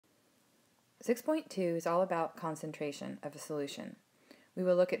6.2 is all about concentration of a solution. We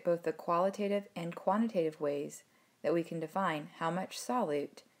will look at both the qualitative and quantitative ways that we can define how much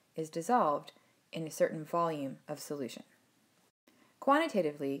solute is dissolved in a certain volume of solution.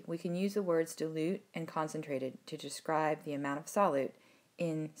 Quantitatively, we can use the words dilute and concentrated to describe the amount of solute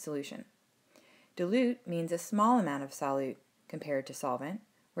in solution. Dilute means a small amount of solute compared to solvent,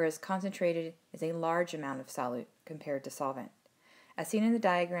 whereas concentrated is a large amount of solute compared to solvent. As seen in the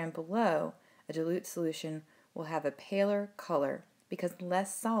diagram below, a dilute solution will have a paler color because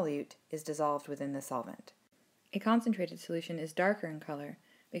less solute is dissolved within the solvent. A concentrated solution is darker in color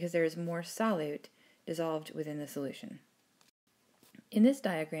because there is more solute dissolved within the solution. In this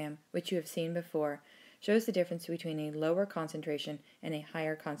diagram, which you have seen before, shows the difference between a lower concentration and a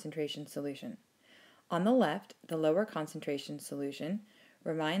higher concentration solution. On the left, the lower concentration solution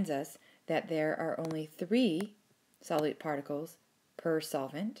reminds us that there are only 3 solute particles per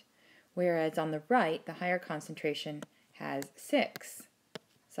solvent, whereas on the right, the higher concentration has 6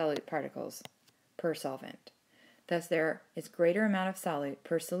 solute particles per solvent. Thus, there is greater amount of solute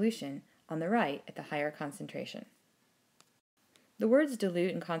per solution on the right at the higher concentration. The words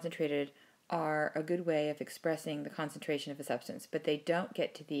dilute and concentrated are a good way of expressing the concentration of a substance, but they don't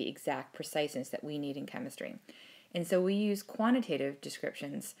get to the exact preciseness that we need in chemistry. And so we use quantitative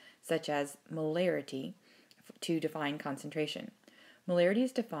descriptions, such as molarity, to define concentration. Molarity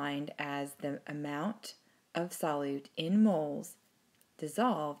is defined as the amount of solute in moles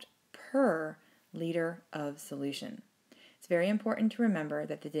dissolved per liter of solution. It's very important to remember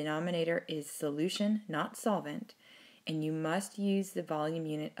that the denominator is solution, not solvent, and you must use the volume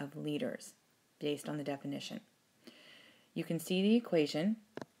unit of liters based on the definition. You can see the equation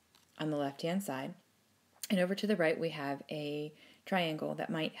on the left-hand side, and over to the right we have a triangle that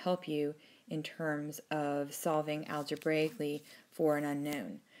might help you in terms of solving algebraically for an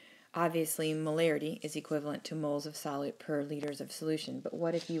unknown. Obviously, molarity is equivalent to moles of solute per liters of solution, but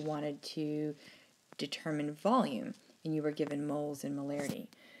what if you wanted to determine volume and you were given moles in molarity?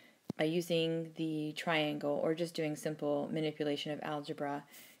 By using the triangle or just doing simple manipulation of algebra,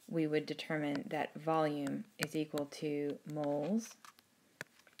 we would determine that volume is equal to moles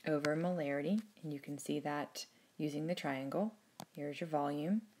over molarity, and you can see that using the triangle. Here's your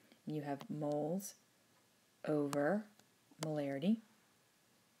volume. You have moles over molarity.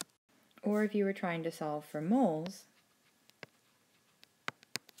 Or if you were trying to solve for moles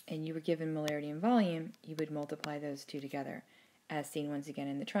and you were given molarity and volume, you would multiply those two together. As seen once again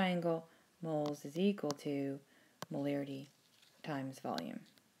in the triangle, moles is equal to molarity times volume.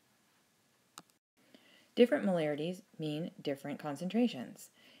 Different molarities mean different concentrations.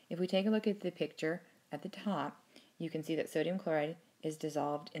 If we take a look at the picture at the top, you can see that sodium chloride is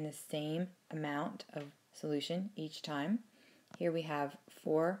dissolved in the same amount of solution each time. Here we have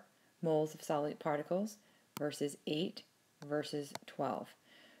 4 moles of solute particles versus 8 versus 12.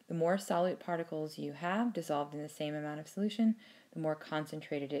 The more solute particles you have dissolved in the same amount of solution, the more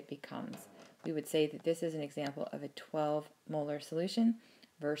concentrated it becomes. We would say that this is an example of a 12 molar solution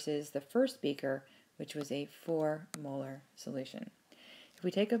versus the first beaker, which was a 4 molar solution. If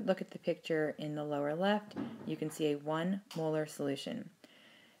we take a look at the picture in the lower left, you can see a 1 molar solution.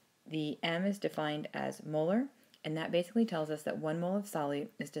 The M is defined as molar, and that basically tells us that 1 mole of solute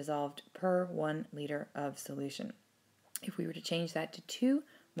is dissolved per 1 liter of solution. If we were to change that to 2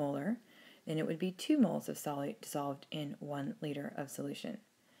 molar, then it would be 2 moles of solute dissolved in 1 liter of solution.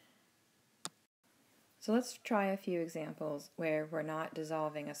 So let's try a few examples where we're not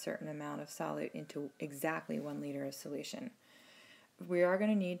dissolving a certain amount of solute into exactly 1 liter of solution. We are going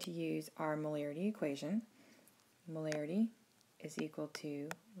to need to use our molarity equation. Molarity is equal to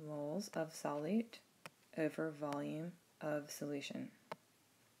moles of solute over volume of solution.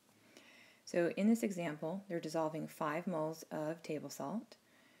 So in this example, they're dissolving 5 moles of table salt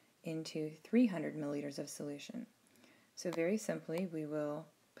into 300 milliliters of solution. So very simply, we will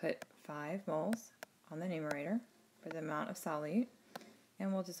put 5 moles on the numerator for the amount of solute,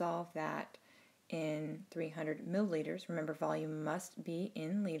 and we'll dissolve that in 300 milliliters. Remember, volume must be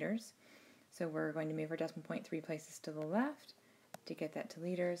in liters, so we're going to move our decimal point 3 places to the left to get that to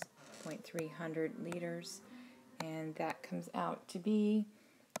liters, 0.300 liters, and that comes out to be,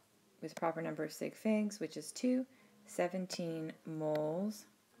 with proper number of sig figs, which is 2, 17 moles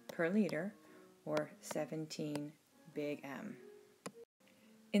per liter, or 17 big M.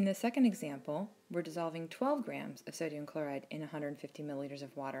 In the second example, we're dissolving 12 grams of sodium chloride in 150 milliliters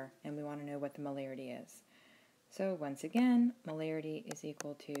of water, and we want to know what the molarity is. So once again, molarity is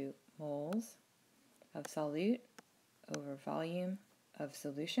equal to moles of solute over volume of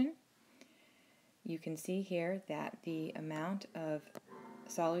solution. You can see here that the amount of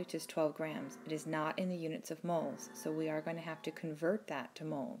solute is 12 grams. It is not in the units of moles, so we are going to have to convert that to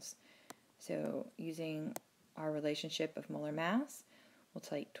moles. So using our relationship of molar mass, we'll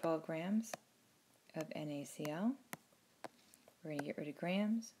take 12 grams of NaCl. We're going to get rid of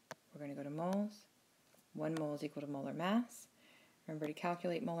grams. We're going to go to moles. 1 mole is equal to molar mass. Remember, to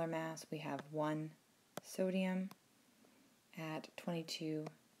calculate molar mass, we have 1 sodium at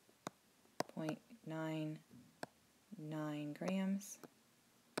 22.99 grams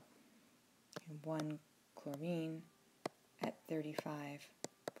and 1 chlorine at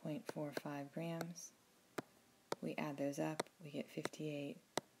 35.45 grams. We add those up, we get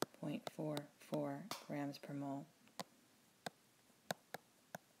 58.44 grams per mole.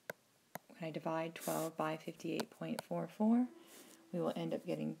 When I divide 12 by 58.44, we will end up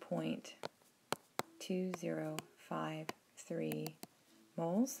getting 0.2053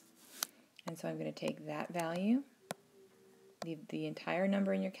 moles. And so I'm going to take that value, leave the entire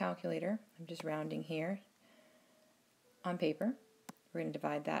number in your calculator. I'm just rounding here on paper. We're going to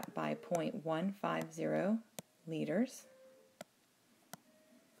divide that by 0.150 liters.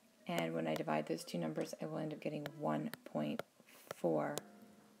 And when I divide those two numbers, I will end up getting 1.4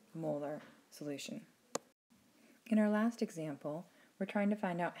 molar solution. In our last example, we're trying to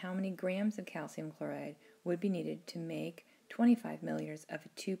find out how many grams of calcium chloride would be needed to make 25 milliliters of a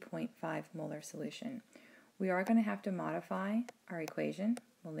 2.5 molar solution. We are going to have to modify our equation.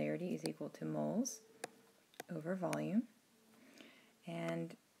 Molarity is equal to moles over volume.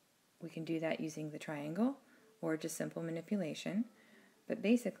 And we can do that using the triangle or just simple manipulation. But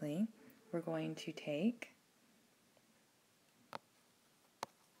basically, we're going to take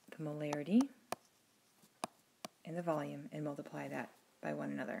the molarity and the volume and multiply that by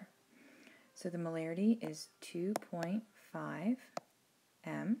one another. So the molarity is 2.5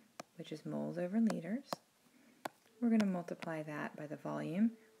 m, which is moles over liters. We're going to multiply that by the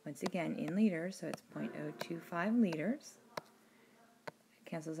volume, once again in liters, so it's 0.025 liters. It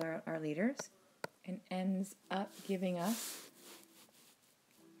cancels our liters and ends up giving us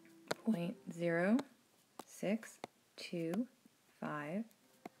 0.0625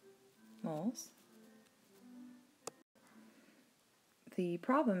 moles. The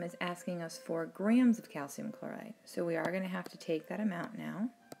problem is asking us for grams of calcium chloride, so we are going to have to take that amount now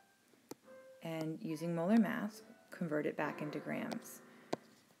and using molar mass, convert it back into grams.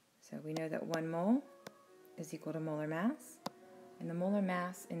 So we know that 1 mole is equal to molar mass, and the molar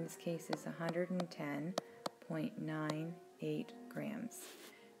mass in this case is 110.98 grams.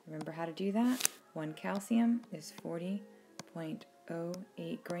 Remember how to do that? 1 calcium is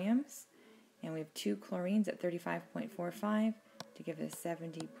 40.08 grams, and we have 2 chlorines at 35.45 to give us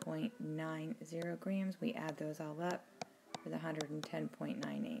 70.90 grams. We add those all up with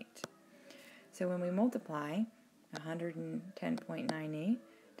 110.98. So when we multiply 110.98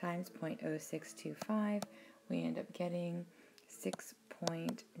 times 0.0625, we end up getting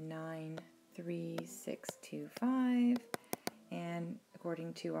 6.93625, and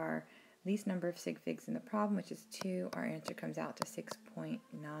according to our least number of sig figs in the problem, which is 2, our answer comes out to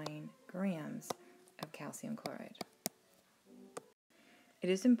 6.9 grams of calcium chloride. It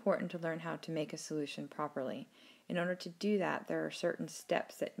is important to learn how to make a solution properly. In order to do that, there are certain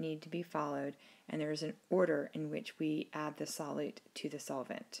steps that need to be followed, and there is an order in which we add the solute to the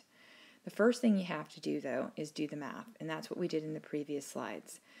solvent. The first thing you have to do, though, is do the math, and that's what we did in the previous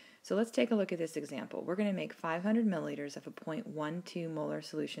slides. So let's take a look at this example. We're going to make 500 milliliters of a 0.12 molar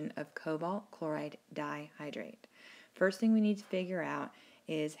solution of cobalt chloride dihydrate. First thing we need to figure out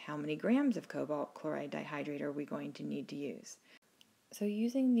is how many grams of cobalt chloride dihydrate are we going to need to use. So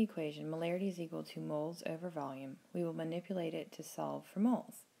using the equation molarity is equal to moles over volume, we will manipulate it to solve for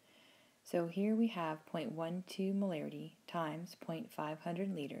moles. So here we have 0.12 molarity times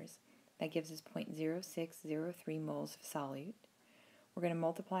 0.500 liters. That gives us 0.0603 moles of solute. We're going to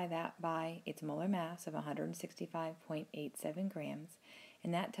multiply that by its molar mass of 165.87 grams,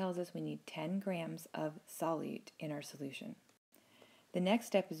 and that tells us we need 10 grams of solute in our solution. The next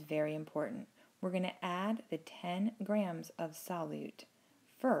step is very important. We're going to add the 10 grams of solute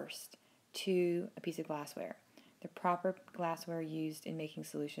first to a piece of glassware. The proper glassware used in making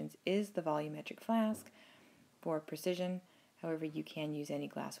solutions is the volumetric flask for precision. However, you can use any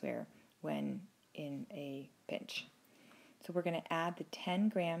glassware when in a pinch. So we're going to add the 10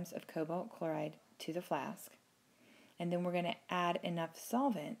 grams of cobalt chloride to the flask, and then we're going to add enough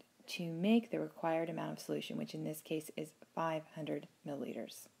solvent to make the required amount of solution, which in this case is 500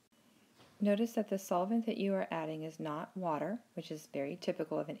 milliliters. Notice that the solvent that you are adding is not water, which is very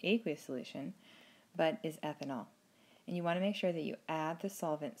typical of an aqueous solution, but is ethanol. And you want to make sure that you add the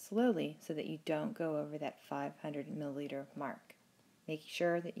solvent slowly so that you don't go over that 500 milliliter mark. Make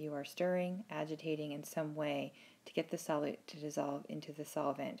sure that you are stirring, agitating in some way to get the solute to dissolve into the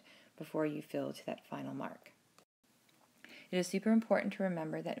solvent before you fill to that final mark. It is super important to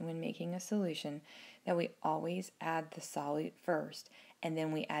remember that when making a solution that we always add the solute first, and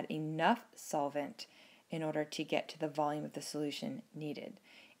then we add enough solvent in order to get to the volume of the solution needed.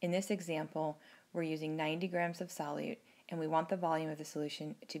 In this example, we're using 90 grams of solute, and we want the volume of the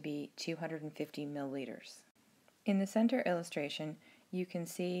solution to be 250 milliliters. In the center illustration, you can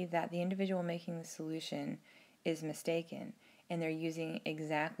see that the individual making the solution is mistaken, and they're using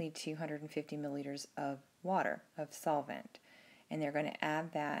exactly 250 milliliters of water, of solvent, and they're going to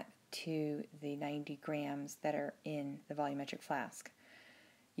add that to the 90 grams that are in the volumetric flask.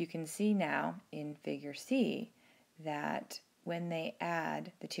 You can see now in figure C that when they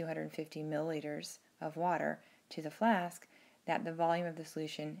add the 250 milliliters of water to the flask, that the volume of the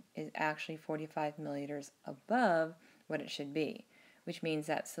solution is actually 45 milliliters above what it should be, which means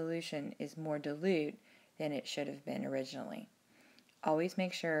that solution is more dilute than it should have been originally. Always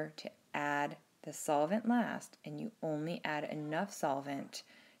make sure to add the solvent last, and you only add enough solvent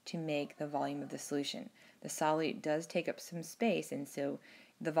to make the volume of the solution. The solute does take up some space, and so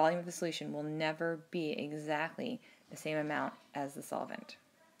the volume of the solution will never be exactly the same amount as the solvent.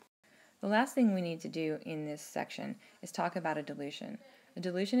 The last thing we need to do in this section is talk about a dilution. A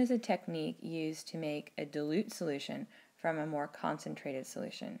dilution is a technique used to make a dilute solution from a more concentrated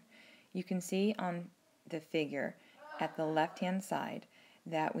solution. You can see on the figure at the left-hand side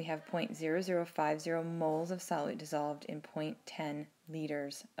that we have 0.0050 moles of solute dissolved in 0.10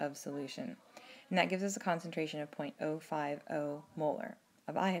 liters of solution. And that gives us a concentration of 0.050 molar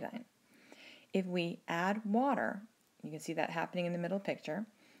of iodine. If we add water, you can see that happening in the middle picture,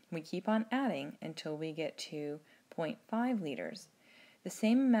 we keep on adding until we get to 0.5 liters. The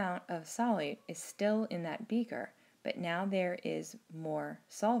same amount of solute is still in that beaker, but now there is more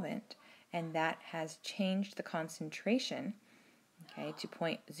solvent, and that has changed the concentration, to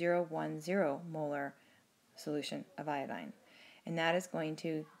 0.010 molar solution of iodine. And that is going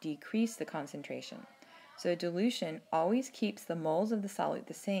to decrease the concentration. So a dilution always keeps the moles of the solute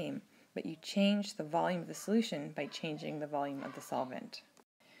the same, but you change the volume of the solution by changing the volume of the solvent.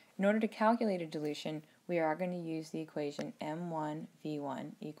 In order to calculate a dilution, we are going to use the equation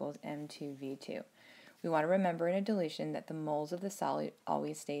M1V1 equals M2V2. We want to remember in a dilution that the moles of the solute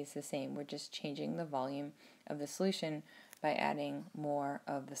always stays the same. We're just changing the volume of the solution by adding more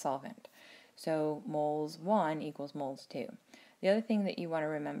of the solvent. So moles 1 equals moles 2. The other thing that you want to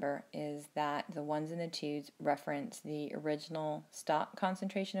remember is that the 1s and the 2s reference the original stock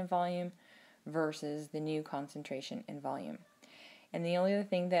concentration and volume versus the new concentration and volume. And the only other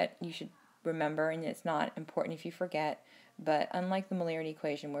thing that you should remember, and it's not important if you forget, but unlike the molarity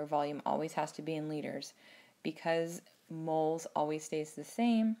equation where volume always has to be in liters, because moles always stays the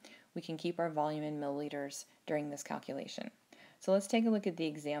same, we can keep our volume in milliliters during this calculation. So let's take a look at the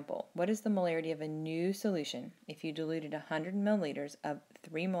example. What is the molarity of a new solution if you diluted 100 milliliters of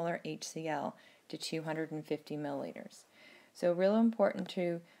 3 molar HCl to 250 milliliters? So real important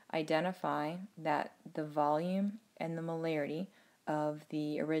to identify that the volume and the molarity of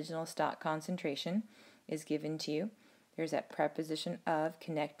the original stock concentration is given to you. There's that preposition of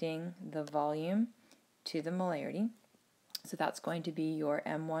connecting the volume to the molarity. So that's going to be your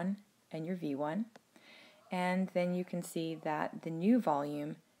M1 and your V1. And then you can see that the new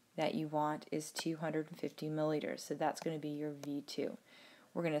volume that you want is 250 milliliters. So that's going to be your V2.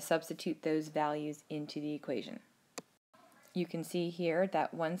 We're going to substitute those values into the equation. You can see here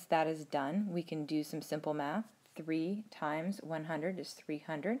that once that is done, we can do some simple math. 3 times 100 is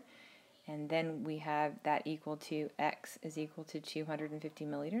 300. And then we have that equal to X is equal to 250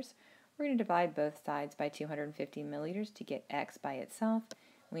 milliliters. We're going to divide both sides by 250 milliliters to get X by itself.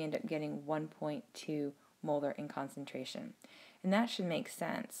 We end up getting 1.2 molar in concentration. And that should make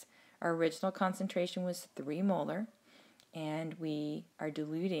sense. Our original concentration was 3 molar, and we are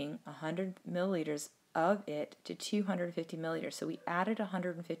diluting 100 milliliters of it to 250 milliliters. So we added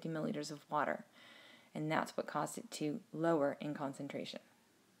 150 milliliters of water, and that's what caused it to lower in concentration.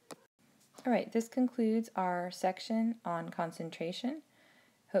 All right, this concludes our section on concentration.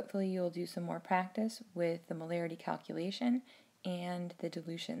 Hopefully you'll do some more practice with the molarity calculation and the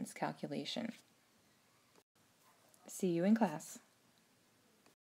dilutions calculation. See you in class.